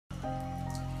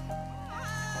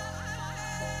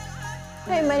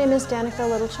Hi, my name is Danika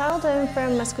Littlechild. I'm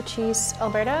from Maskwacis,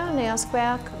 Alberta,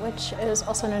 which is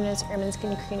also known as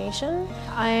Ermineskin Cree Nation.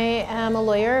 I am a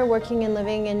lawyer working and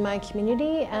living in my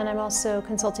community, and I'm also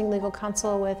consulting legal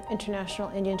counsel with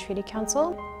International Indian Treaty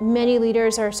Council. Many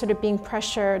leaders are sort of being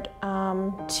pressured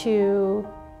to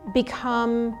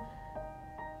become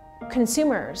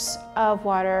consumers of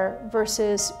water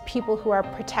versus people who are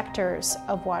protectors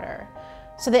of water.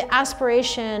 So the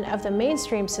aspiration of the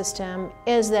mainstream system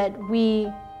is that we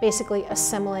basically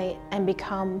assimilate and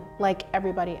become like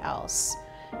everybody else.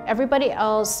 Everybody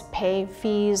else pay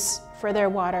fees for their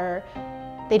water.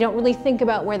 They don't really think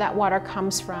about where that water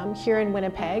comes from. Here in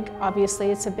Winnipeg,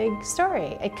 obviously it's a big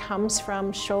story. It comes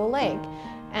from Shoal Lake,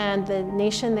 and the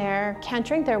nation there can't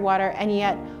drink their water, and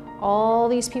yet all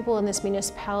these people in this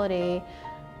municipality,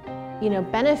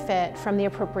 benefit from the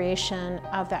appropriation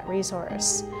of that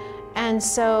resource. And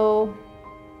so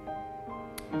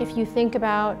if you think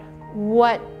about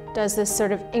what does this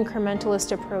sort of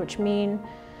incrementalist approach mean,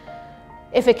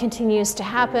 if it continues to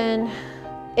happen,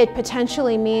 it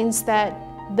potentially means that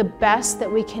the best that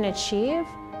we can achieve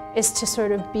is to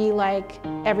sort of be like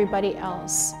everybody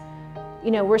else.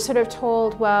 We're sort of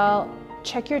told, well,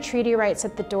 check your treaty rights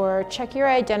at the door, check your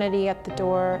identity at the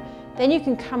door, then you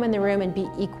can come in the room and be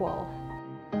equal.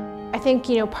 I think,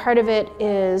 part of it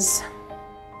is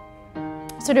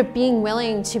sort of being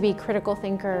willing to be critical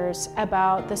thinkers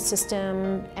about the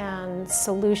system and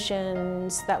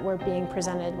solutions that we're being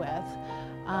presented with,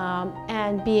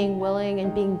 and being willing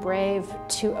and being brave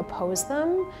to oppose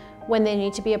them when they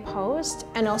need to be opposed,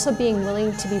 and also being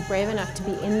willing to be brave enough to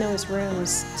be in those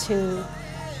rooms to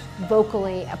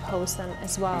vocally oppose them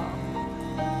as well.